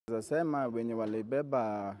Naweza sema wenye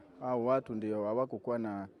walibeba au watu ndio hawakukuwa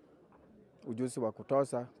na ujuzi wa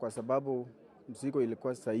kutosha kwa sababu mzigo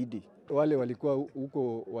ilikuwa zaidi. Wale walikuwa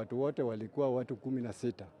huko, watu wote walikuwa watu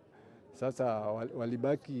 16. Sasa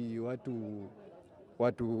walibaki watu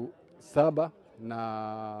 7 na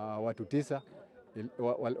watu 9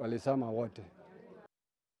 walisama wote.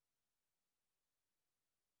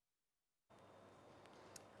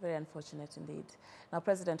 Very unfortunate indeed. Now,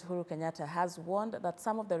 President Uhuru Kenyatta has warned that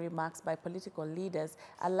some of the remarks by political leaders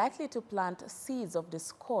are likely to plant seeds of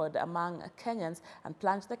discord among Kenyans and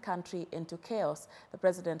plunge the country into chaos. The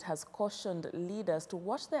president has cautioned leaders to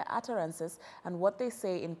watch their utterances and what they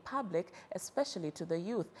say in public, especially to the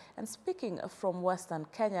youth. And speaking from Western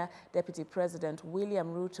Kenya, Deputy President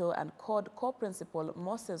William Ruto and CORD co-principal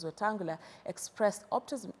Moses Wetangula expressed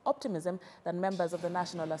optimism that members of the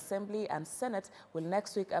National Assembly and Senate will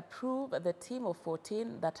next week approve the team of 14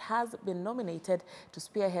 that has been nominated to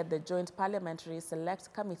spearhead the Joint Parliamentary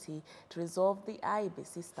Select Committee to resolve the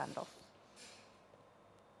IEBC standoff.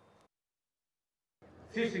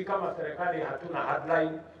 Sisi kama serikali hatuna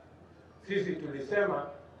headline. Sisi tulisema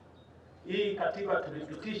hii katiba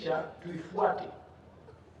tulipitisha tuifuate.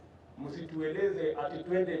 Msitueleze ati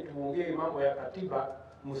twende tuongee mambo ya katiba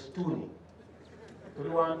msituni.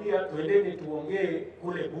 Tuliwaambia twendeni tuongee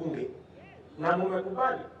kule bunge. Na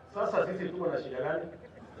mmekubali. Sasa sisi tuko na shida gani?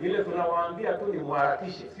 Ile tunawaambia tu ni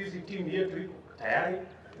muharakishe. Sisi timu yetu iko tayari.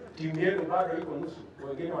 Timu yetu bado iko nusu.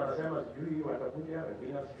 Wengine wanasema sijui watakuja,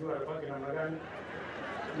 wengine sijui watapaki namna gani.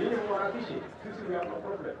 Nini muharakishe? Sisi we have no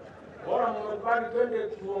problem. Bora mmekubali twende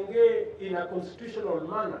tuongee in a constitutional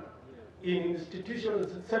manner, in institutions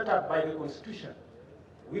set up by the constitution.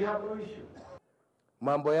 We have no issue.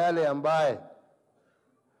 Mambo yale ambaye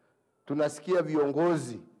tunasikia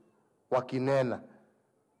viongozi wakinena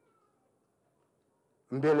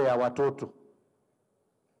mbele ya watoto,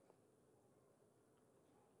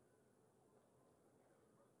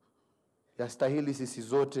 yastahili sisi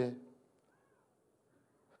zote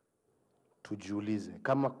tujiulize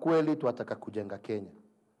kama kweli tunataka kujenga Kenya,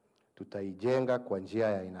 tutaijenga kwa njia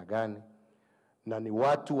ya aina gani na ni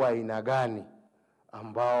watu wa aina gani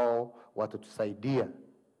ambao watatusaidia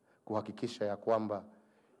kuhakikisha ya kwamba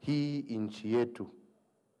hii nchi yetu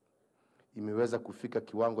imeweza kufika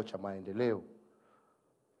kiwango cha maendeleo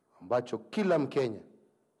ambacho kila Mkenya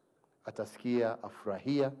atasikia,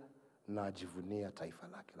 afurahia na ajivunia taifa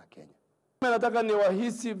lake la Kenya. Nataka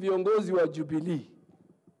niwahisi viongozi wa Jubilee,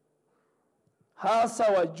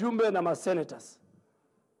 hasa wajumbe na masenators.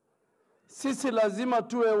 Sisi lazima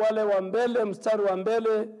tuwe wale wa mbele, mstari wa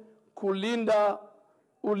mbele kulinda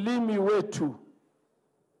ulimi wetu.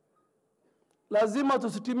 Lazima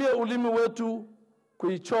tusitumie ulimi wetu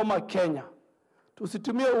kuichoma Kenya.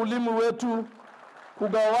 Tusitumie ulimi wetu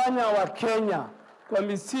kugawanya wa Kenya kwa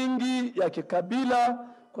misingi ya kikabila,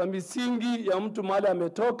 kwa misingi ya mtu mahali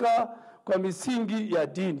ametoka, kwa misingi ya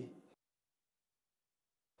dini.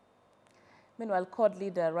 Meanwhile, CORD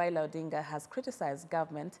leader Raila Odinga has criticized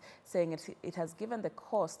government, saying it has given the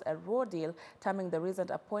coast a raw deal, terming the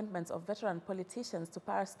recent appointments of veteran politicians to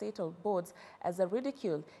parastatal boards as a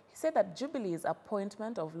ridicule. He said that Jubilee's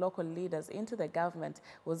appointment of local leaders into the government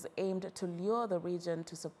was aimed to lure the region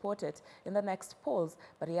to support it in the next polls,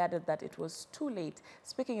 but he added that it was too late.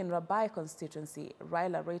 Speaking in Rabai constituency,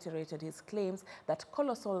 Raila reiterated his claims that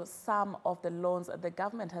colossal sum of the loans the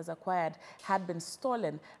government has acquired had been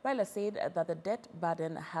stolen. Raila said that the debt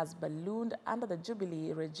burden has ballooned under the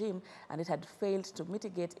Jubilee regime and it had failed to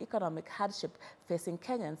mitigate economic hardship facing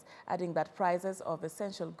Kenyans, adding that prices of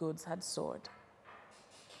essential goods had soared.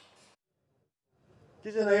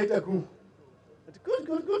 Kisha naita good.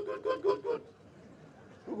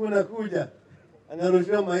 Huku nakuja,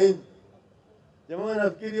 anarushia mahindi. Jamaa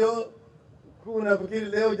nafikiri nafikiri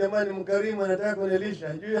leo jamani mkarimu anataka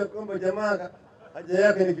kunilisha. Juu ya kwamba jamaa haja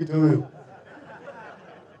yake ni kitoweo.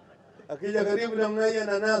 Akija karibu namna hii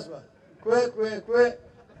ananaswa. Kwe.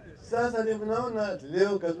 Sasa ni mnaona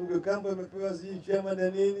leo Kazungu Kambo amepewa si chama na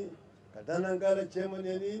nini? Katana Ngala chama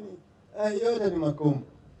na nini? Yote ni makombo.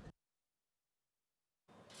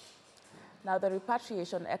 Now, the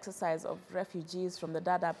repatriation exercise of refugees from the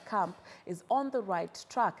Dadaab camp is on the right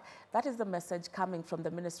track. That is the message coming from the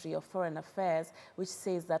Ministry of Foreign Affairs, which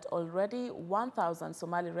says that already 1,000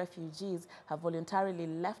 Somali refugees have voluntarily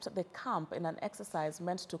left the camp in an exercise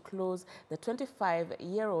meant to close the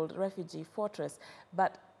 25-year-old refugee fortress.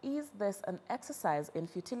 But is this an exercise in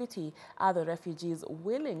futility? Are the refugees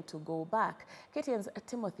willing to go back? KTN's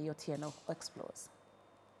Timothy Otieno explores.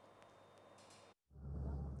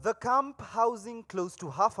 The camp housing close to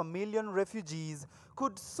 500,000 refugees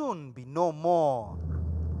could soon be no more.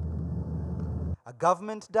 A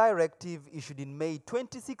government directive issued in May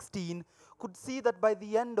 2016 could see that by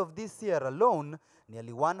the end of this year alone,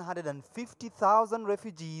 nearly 150,000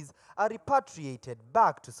 refugees are repatriated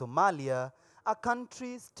back to Somalia, a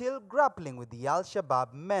country still grappling with the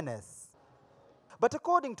Al-Shabaab menace. But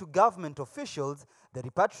according to government officials, the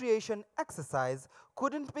repatriation exercise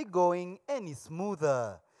couldn't be going any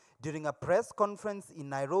smoother. During a press conference in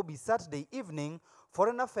Nairobi Saturday evening,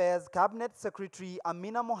 Foreign Affairs Cabinet Secretary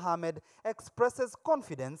Amina Mohamed expresses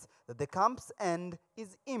confidence that the camp's end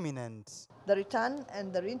is imminent. The return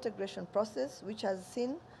and the reintegration process, which has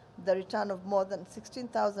seen the return of more than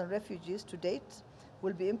 16,000 refugees to date,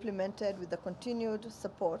 will be implemented with the continued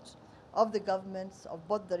support of the governments of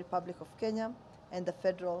both the Republic of Kenya and the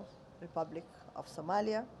Federal Republic of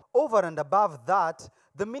Somalia. Over and above that,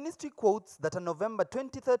 the ministry quotes that a November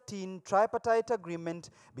 2013 tripartite agreement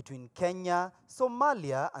between Kenya,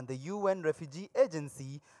 Somalia, and the UN Refugee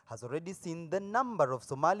Agency has already seen the number of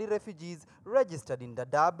Somali refugees registered in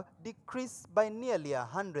Dadaab decrease by nearly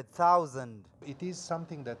 100,000. It is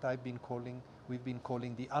something that we've been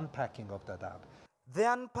calling the unpacking of Dadaab.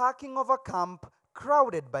 The unpacking of a camp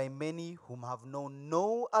crowded by many whom have known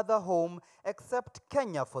no other home except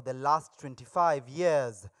Kenya for the last 25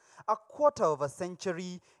 years. A quarter of a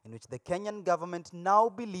century in which the Kenyan government now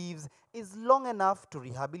believes is long enough to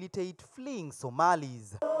rehabilitate fleeing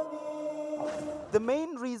Somalis. The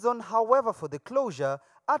main reason, however, for the closure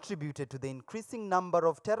attributed to the increasing number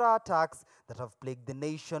of terror attacks that have plagued the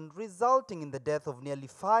nation, resulting in the death of nearly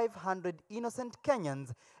 500 innocent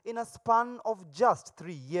Kenyans in a span of just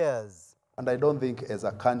 3 years. And I don't think as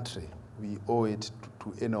a country we owe it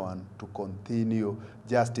to anyone to continue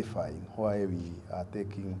justifying why we are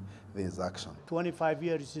taking this action. 25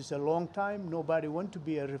 years is a long time. Nobody wants to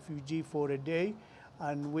be a refugee for a day,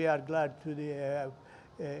 and we are glad to be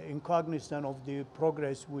in cognizance of the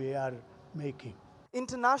progress we are making.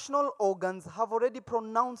 International organs have already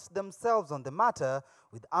pronounced themselves on the matter,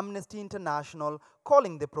 with Amnesty International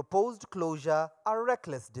calling the proposed closure a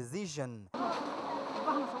reckless decision.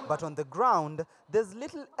 But on the ground, there's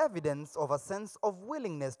little evidence of a sense of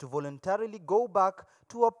willingness to voluntarily go back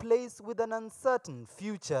to a place with an uncertain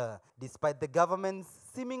future, despite the government's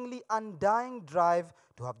seemingly undying drive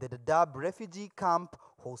to have the Dadaab refugee camp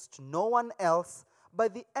host no one else by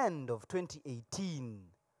the end of 2018.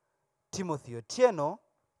 Timothy Otieno,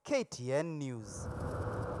 KTN News.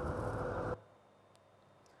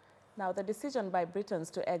 Now, the decision by Britons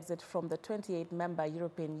to exit from the 28-member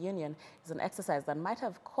European Union is an exercise that might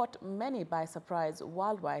have caught many by surprise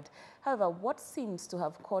worldwide. However, what seems to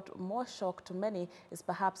have caught more shock to many is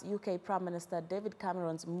perhaps UK Prime Minister David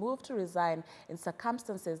Cameron's move to resign in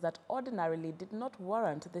circumstances that ordinarily did not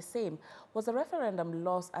warrant the same. Was the referendum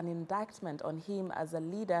loss an indictment on him as a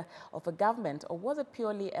leader of a government, or was it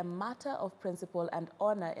purely a matter of principle and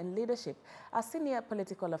honor in leadership? Our senior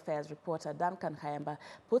political affairs reporter Duncan Kayamba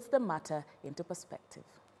puts the matter into perspective.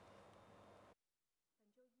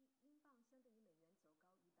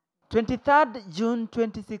 23rd June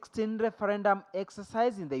 2016 referendum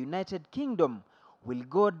exercise in the United Kingdom will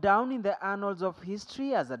go down in the annals of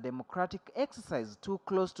history as a democratic exercise too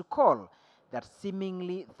close to call that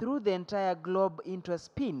seemingly threw the entire globe into a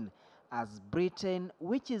spin as Britain,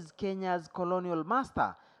 which is Kenya's colonial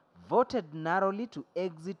master, voted narrowly to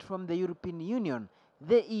exit from the European Union,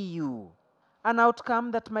 the EU. An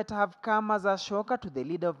outcome that might have come as a shocker to the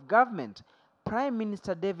leader of government, Prime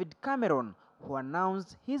Minister David Cameron, who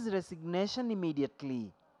announced his resignation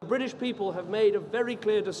immediately. The British people have made a very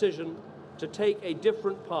clear decision to take a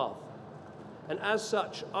different path. And as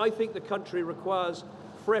such, I think the country requires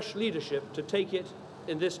fresh leadership to take it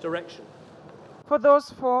in this direction. For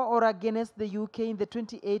those for or against the UK in the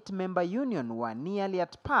 28-member union were nearly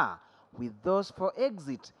at par, with those for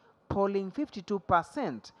exit polling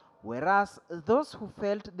 52%, whereas those who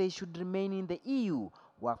felt they should remain in the EU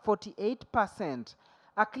were 48%,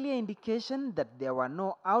 a clear indication that there were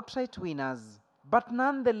no outright winners. But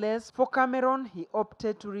nonetheless, for Cameron, he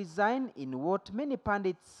opted to resign in what many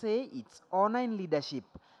pundits say it's honor in leadership,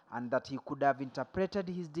 and that he could have interpreted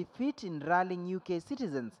his defeat in rallying UK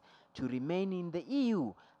citizens to remain in the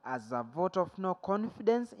EU as a vote of no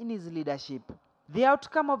confidence in his leadership. The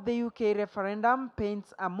outcome of the UK referendum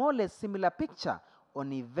paints a more or less similar picture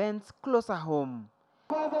on events closer home.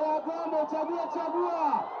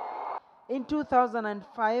 In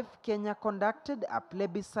 2005, Kenya conducted a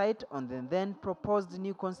plebiscite on the then proposed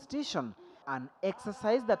new constitution, an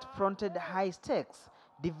exercise that fronted high stakes,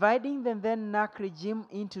 dividing the then NAC regime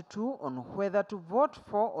into two on whether to vote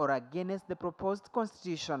for or against the proposed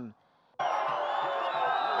constitution.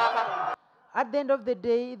 At the end of the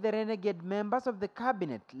day, the renegade members of the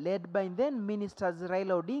cabinet, led by then ministers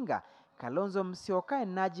Raila Odinga, Kalonzo Musyoka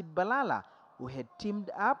and Najib Balala, who had teamed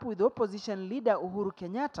up with opposition leader Uhuru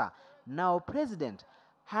Kenyatta, now president,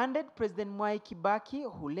 handed President Mwai Kibaki,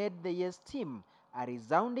 who led the Yes team, a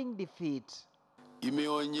resounding defeat.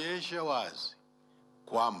 Imeonyesha wazi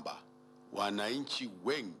kwamba wananchi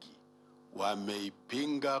wengi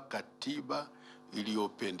wameipinga katiba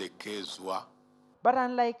iliyopendekezwa. But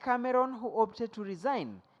unlike Cameron, who opted to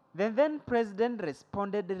resign, the then president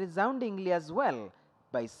responded resoundingly as well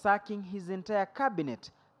by sacking his entire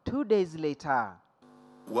cabinet 2 days later.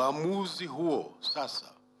 Uamuzi huo sasa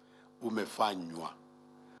umefanywa.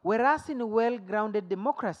 Whereas in well-grounded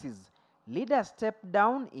democracies, leaders step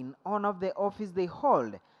down in honor of the office they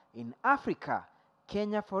hold. In Africa,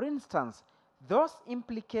 Kenya for instance, those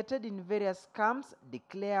implicated in various scams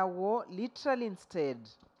declare war literally instead.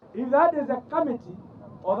 If that is a committee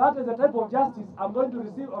or that is a type of justice I'm going to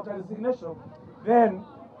receive after resignation, then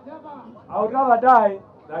I would rather die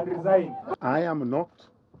than resign. I am not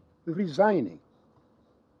resigning.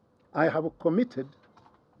 I have committed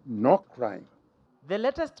no crime. The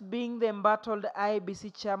latest being the embattled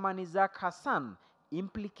IEBC chairman Isaac Hassan,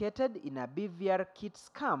 implicated in a BVR kit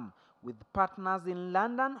scam with partners in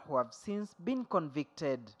London who have since been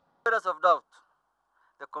convicted. Of doubt,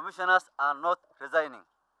 the commissioners are not resigning.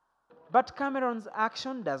 But Cameron's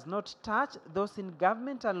action does not touch those in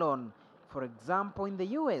government alone. For example, in the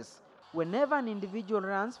US, whenever an individual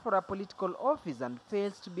runs for a political office and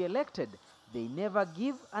fails to be elected, they never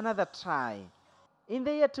give another try. In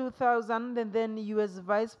the year 2000, the then US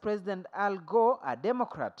Vice President Al Gore, a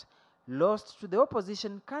Democrat, lost to the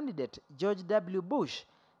opposition candidate George W. Bush.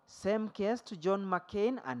 Same case to John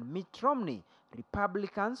McCain and Mitt Romney,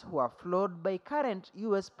 Republicans who are flawed by current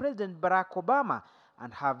US President Barack Obama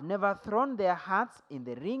and have never thrown their hats in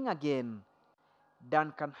the ring again.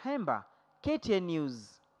 Duncan Hemba, KTN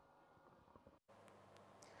News.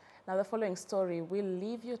 Now the following story will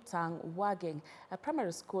leave your tongue wagging. A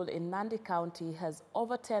primary school in Nandi County has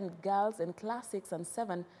over 10 girls in class 6 and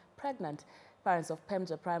 7 pregnant. Parents of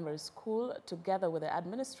Pemja Primary School, together with the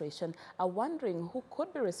administration, are wondering who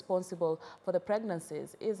could be responsible for the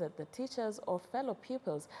pregnancies. Is it the teachers or fellow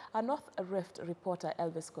pupils? Our North Rift reporter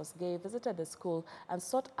Elvis Kosgei visited the school and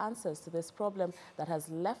sought answers to this problem that has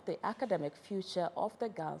left the academic future of the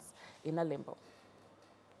girls in a limbo.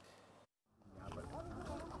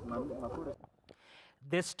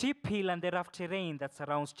 The steep hill and the rough terrain that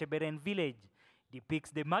surrounds Cheberen village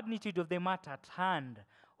depicts the magnitude of the matter at hand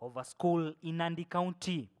of a school in Nandi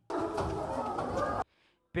County.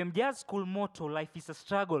 Pemja's school motto, "Life is a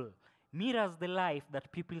struggle," mirrors the life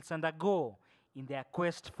that pupils undergo in their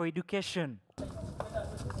quest for education.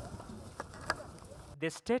 The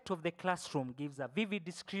state of the classroom gives a vivid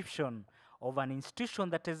description of an institution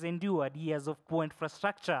that has endured years of poor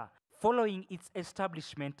infrastructure following its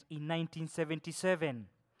establishment in 1977.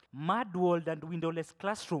 Mud-walled and windowless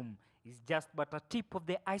classroom is just but a tip of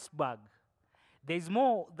the iceberg. There is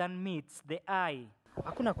more than meets the eye.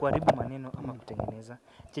 Hakuna kuharibu maneno ama kutengeneza.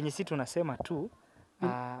 Chenye si tunasema tu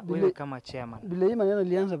wewe kama chairman. Bila hii maneno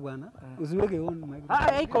ilianza bwana. Usiweke on mic.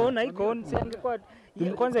 Haiko on. Si angekuwa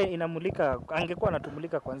kwanza inamulika, angekuwa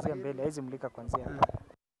anatumulika kuanzia mbele, haizi mulika kuanzia.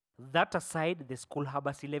 That aside, the school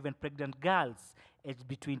harbors 11 pregnant girls aged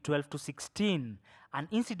between 12 to 16, an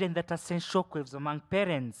incident that has sent shockwaves among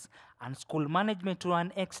parents and school management to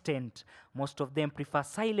an extent. Most of them prefer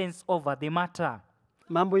silence over the matter.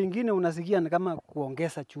 Mambo ingine unasikia ni kama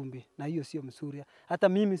kuongeza chumvi, na hiyo sio mzuri. Hata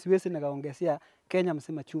mimi siwezi nikaongezea Kenya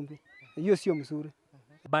msema chumvi. Hiyo sio mzuri.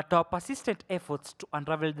 But our persistent efforts to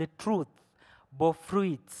unravel the truth bore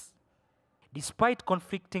fruits. Despite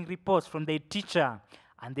conflicting reports from the teacher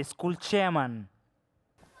and the school chairman.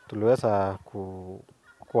 Tuliweza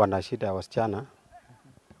kuwa na shida ya wasichana.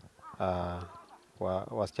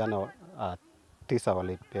 Wasichana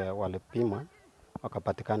 9 walipimwa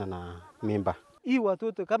wakapatikana na mimba. Hii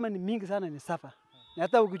watoto kama ni mingi sana ni safa. Na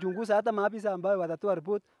hata ukichunguza hata maafisa ambao watatoa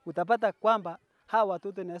report utapata kwamba hawa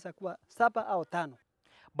watoto inaweza kuwa 7 au 5.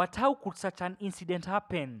 But how could such an incident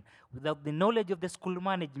happen without the knowledge of the school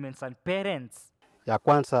management and parents? Ya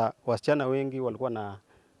kwanza wasichana wengi walikuwa na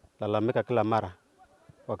lalamika kila mara.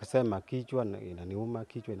 Wakisema kichwa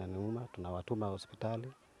inaniuma, tunawatuma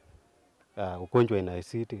hospitali. Ugonjwa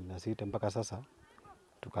inasiti mpaka sasa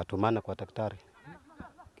tukatumana kwa daktari.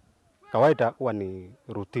 Kawaida huwa ni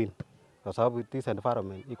routine kwa sababu this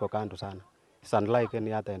environment iko kando sana. It's unlike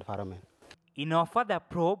any other environment. In our further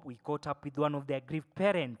probe, we caught up with one of the aggrieved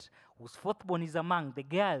parents whose fourthborn is among the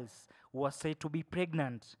girls who are said to be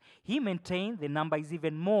pregnant. He maintained the number is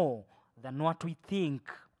even more than what we think.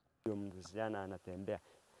 Huyo msichana anatembea.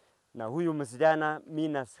 Na huyu msichana mimi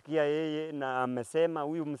nasikia yeye na amesema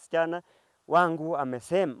huyu msichana wangu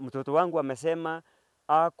amesema, mtoto wangu amesema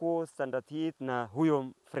ako standard 8 na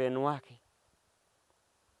huyo friend wake.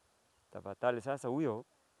 Tafadhali sasa huyo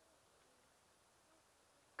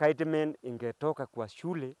Kiteman ingetoka kwa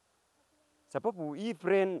shule sababu hii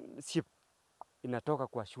friendship inatoka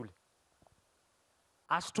kwa shule.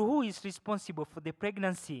 As to who is responsible for the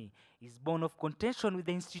pregnancy is born of contention with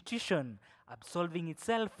the institution, absolving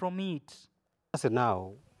itself from it. Sasa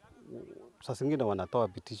nao sasa zingine wanatoa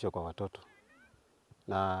vitisho kwa watoto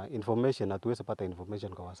na information, hatuwezi pata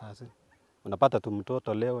information kwa wazazi. Unapata tu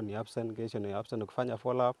mtoto leo ni absent, kesho ni absent, ukifanya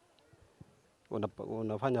follow up,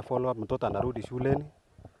 unafanya follow up, mtoto anarudi shuleni,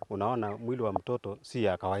 unaona mwili wa mtoto si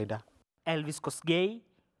ya kawaida. Elvis Kosgei,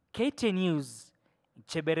 KTN News,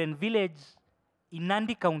 Cheberen Village, in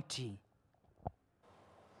Nandi County.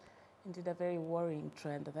 Indeed, a very worrying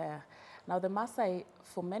trend there. Now, the Maasai,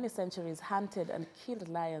 for many centuries, hunted and killed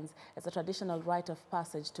lions as a traditional rite of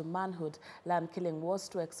passage to manhood. Lion killing was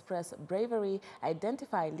to express bravery,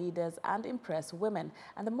 identify leaders, and impress women.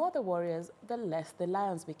 And the more the warriors, the less the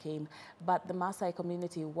lions became. But the Maasai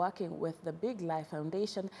community, working with the Big Life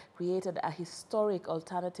Foundation, created a historic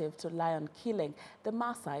alternative to lion killing, the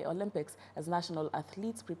Maasai Olympics. As national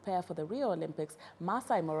athletes prepare for the Rio Olympics,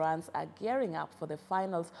 Maasai Morans are gearing up for the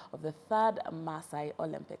finals of the 3rd Maasai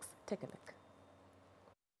Olympics. Take a look.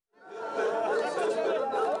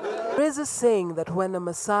 There is a saying that when a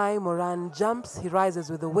Maasai Moran jumps, he rises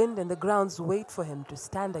with the wind and the grounds wait for him to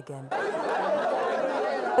stand again.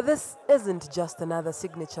 But this isn't just another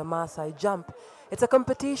signature Maasai jump. It's a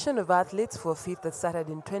competition of athletes for a feat that started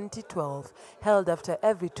in 2012, held after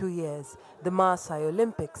every 2 years, the Maasai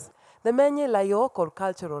Olympics. The Menye Layok, or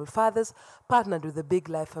Cultural Fathers, partnered with the Big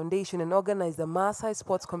Life Foundation and organized a Maasai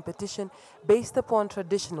sports competition based upon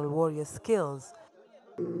traditional warrior skills.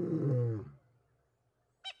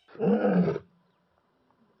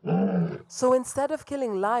 So instead of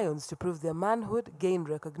killing lions to prove their manhood, gain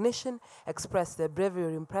recognition, express their bravery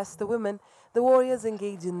or impress the women, the warriors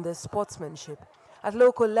engage in their sportsmanship. At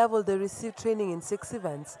local level, they receive training in 6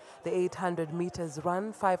 events: the 800 meters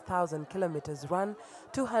run, 5,000 kilometers run,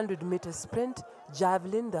 200 meters sprint,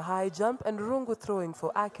 javelin, the high jump, and rungu throwing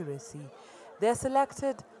for accuracy. They are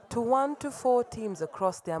selected to 1 to 4 teams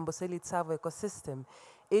across the Amboseli Tsavo ecosystem.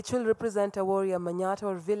 Each will represent a warrior manyata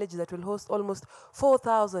or village that will host almost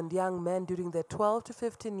 4,000 young men during their 12 to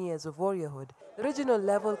 15 years of warriorhood. The regional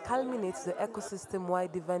level culminates the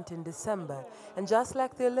ecosystem-wide event in December, and just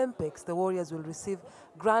like the Olympics, the warriors will receive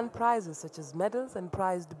grand prizes such as medals and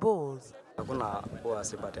prized bulls. Hakuna huwa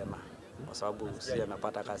sipa tena kwa sababu si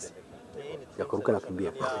amepata kazi ya kuruka na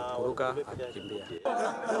kukimbia. Kuruka akikimbia.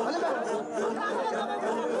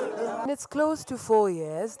 In its close to 4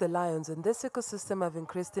 years, the lions in this ecosystem have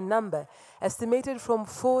increased in number, estimated from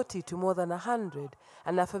 40 to more than 100,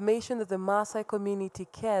 an affirmation that the Maasai community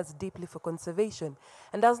cares deeply for conservation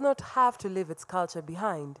and does not have to leave its culture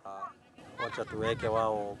behind. Wacha tuweke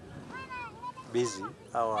wao busy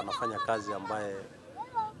au wanafanya kazi ambaye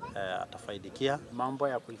atafaidikia. Mambo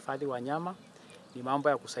ya kuhifadhi wanyama ni mambo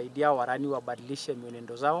ya kusaidia warani wabadilishe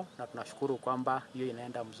mienendo zao, na tunashukuru kwamba hiyo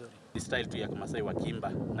inaenda mzuri. Ni style tu ya Kimasai wakimba,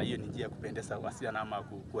 na hiyo ni njia ya kupendeza wasichana ama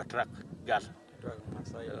ku-attract girl.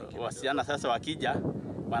 Wasichana sasa wakija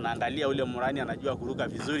wanaangalia ule murani anajua kuruka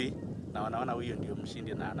vizuri na wanaona huyo ndio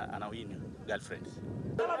mshindi na anawini girlfriend.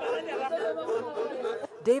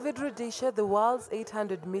 David Rudisha, the world's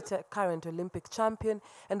 800-meter current Olympic champion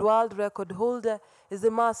and world record holder, is the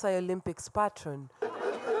Maasai Olympics patron.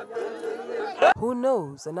 Who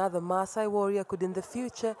knows, another Maasai warrior could in the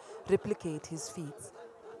future replicate his feats.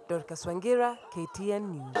 Dorcas Wangira, KTN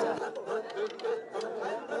News.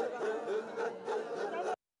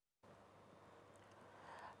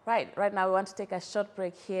 Right now we want to take a short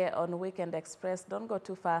break here on Weekend Express. Don't go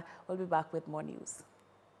too far. We'll be back with more news.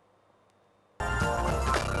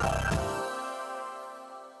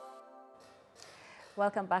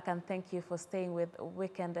 Welcome back, and thank you for staying with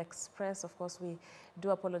Weekend Express. Of course, we do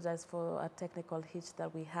apologize for a technical hitch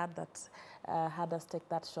that we had that had us take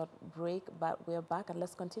that short break, but we're back, and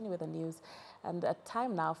let's continue with the news. And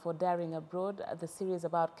time now for Daring Abroad, the series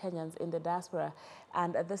about Kenyans in the diaspora.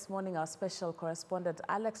 And this morning, our special correspondent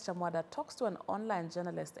Alex Chamwada talks to an online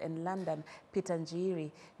journalist in London, Peter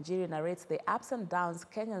Njiri. Njiri narrates the ups and downs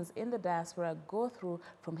Kenyans in the diaspora go through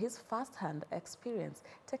from his first-hand experience.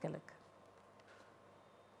 Take a look.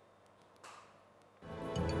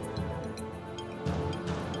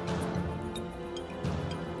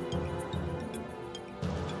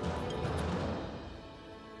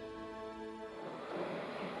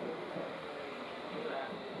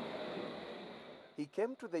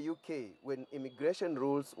 came to the UK when immigration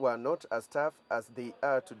rules were not as tough as they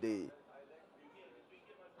are today.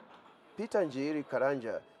 Peter Njiri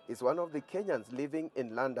Karanja is one of the Kenyans living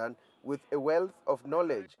in London with a wealth of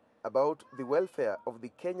knowledge about the welfare of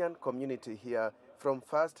the Kenyan community here from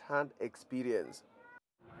first-hand experience.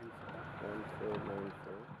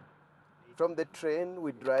 From the train,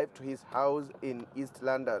 we drive to his house in East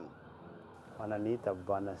London. Wananiita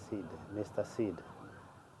Bwana Seed, Mr. Seed.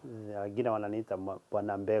 Wengine wananiita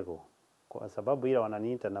Bwana Mbegu. Kwa sababu ile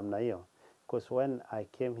wananiita namna hiyo, because when I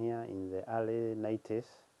came here in the early 90s,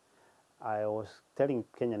 I was telling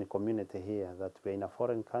Kenyan community here that we're in a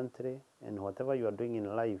foreign country and whatever you are doing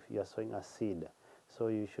in life, you are sowing a seed. So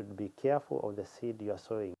you should be careful of the seed you are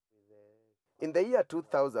sowing. In the year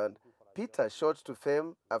 2000, Peter shot to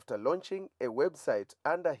fame after launching a website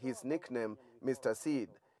under his nickname, Mr. Seed.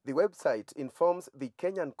 The website informs the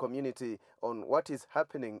Kenyan community on what is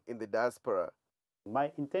happening in the diaspora.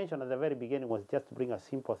 My intention at the very beginning was just to bring a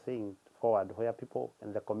simple thing forward where people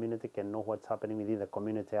in the community can know what's happening within the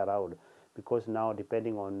community around. Because now,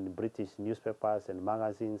 depending on British newspapers and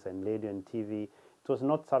magazines and radio and TV, it was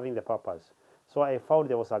not serving the purpose. So I found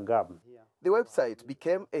there was a gap. The website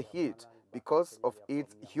became a hit because of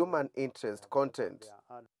its human interest content.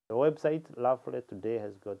 The website, Lovely, today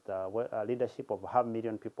has got a leadership of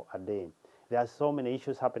 500,000 people a day. There are so many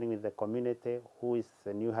issues happening with the community. Who is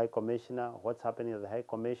the new High Commissioner? What's happening at the High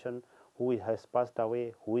Commission? Who has passed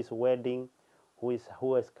away? Who is wedding? Who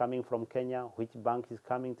is coming from Kenya? Which bank is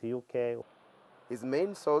coming to UK? His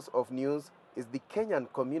main source of news is the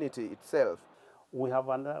Kenyan community itself. We have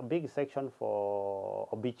a big section for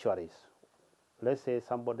obituaries. Let's say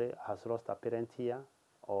somebody has lost a parent here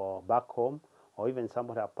or back home, or even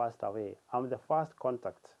somebody has passed away. I'm the first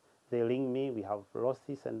contact. They ring me, we have lost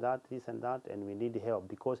this and that, and we need help.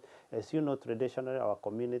 Because as you know, traditionally, our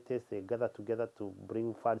communities, they gather together to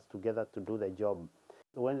bring funds together to do the job.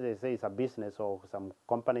 When they say it's a business or some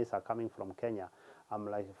companies are coming from Kenya, I'm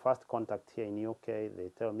like first contact here in UK. They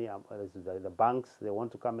tell me the banks, they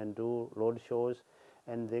want to come and do road shows,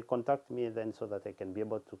 and they contact me then so that I can be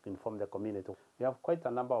able to inform the community. We have quite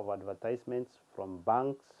a number of advertisements from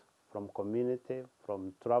banks, from community,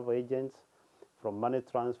 from travel agents, from money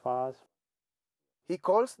transfers. He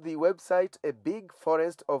calls the website a big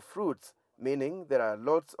forest of fruits, meaning there are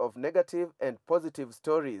lots of negative and positive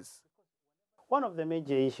stories. One of the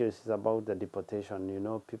major issues is about the deportation. You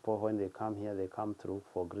know, people when they come here, they come through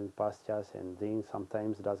for green pastures, and things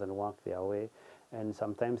sometimes doesn't work their way, and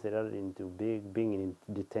sometimes they're into being in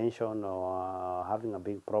detention or having a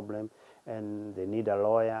big problem, and they need a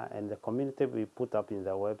lawyer. And the community, we put up in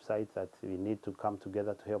the website that we need to come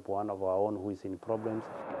together to help one of our own who is in problems.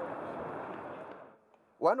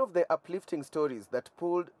 One of the uplifting stories that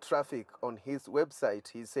pulled traffic on his website,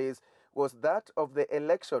 he says, was that of the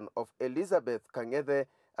election of Elizabeth Kang'ethe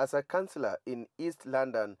as a councillor in East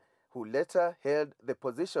London, who later held the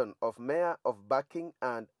position of mayor of Barking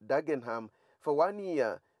and Dagenham for 1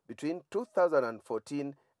 year between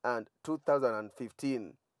 2014 and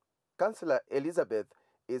 2015. Councillor Elizabeth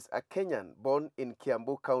is a Kenyan born in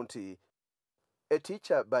Kiambu County, a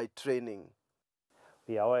teacher by training.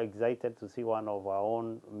 We are all excited to see one of our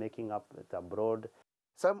own making up it abroad.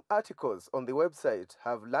 Some articles on the website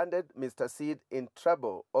have landed Mr. Seed in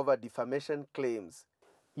trouble over defamation claims.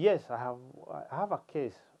 Yes, I have a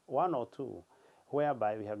case, one or two,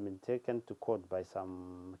 whereby we have been taken to court by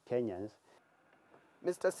some Kenyans.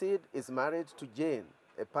 Mr. Seed is married to Jane,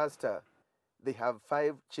 a pastor. They have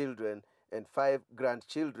 5 children and 5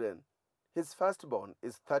 grandchildren. His firstborn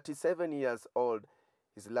is 37 years old.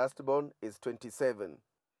 His lastborn is 27.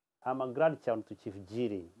 I'm a grandchild to Chief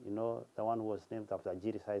Jiri, you know, the one who was named after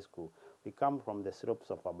Jiri's High School. We come from the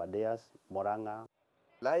slopes of Abadeas, Moranga.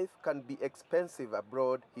 Life can be expensive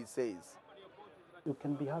abroad, he says. You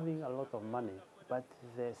can be having a lot of money, but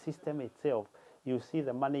the system itself, you see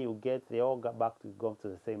the money you get, they all go to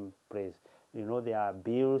the same place. You know, there are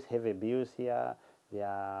bills, heavy bills here. There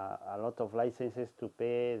are a lot of licenses to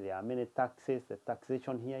pay. There are many taxes. The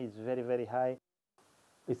taxation here is very, very high.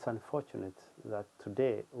 It's unfortunate that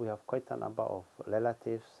today we have quite a number of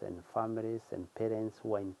relatives and families and parents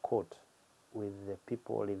who are in court with the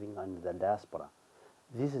people living in the diaspora.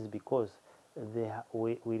 This is because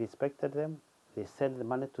we respected them, they send the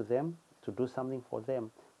money to them to do something for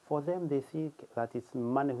them. For them, they think that it's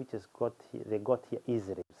money which they got here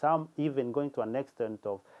easily. Some even going to an extent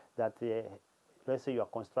of that, let's say you are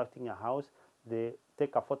constructing a house, they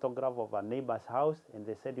take a photograph of a neighbor's house and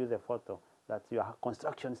they send you the photo. That your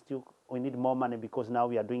construction still, we need more money because now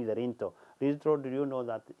we are doing the rental. Little do you know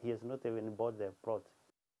that he has not even bought the plot.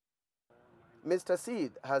 Mr.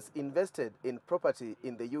 Seed has invested in property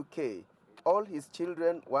in the UK. All his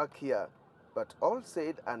children work here, but all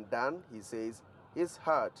said and done, he says, his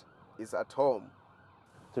heart is at home.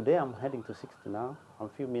 Today I'm heading to 60 now. I'm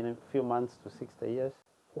few months to 60 years.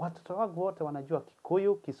 Watoto wangu wote wanajua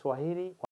Kikuyu, Kiswahili.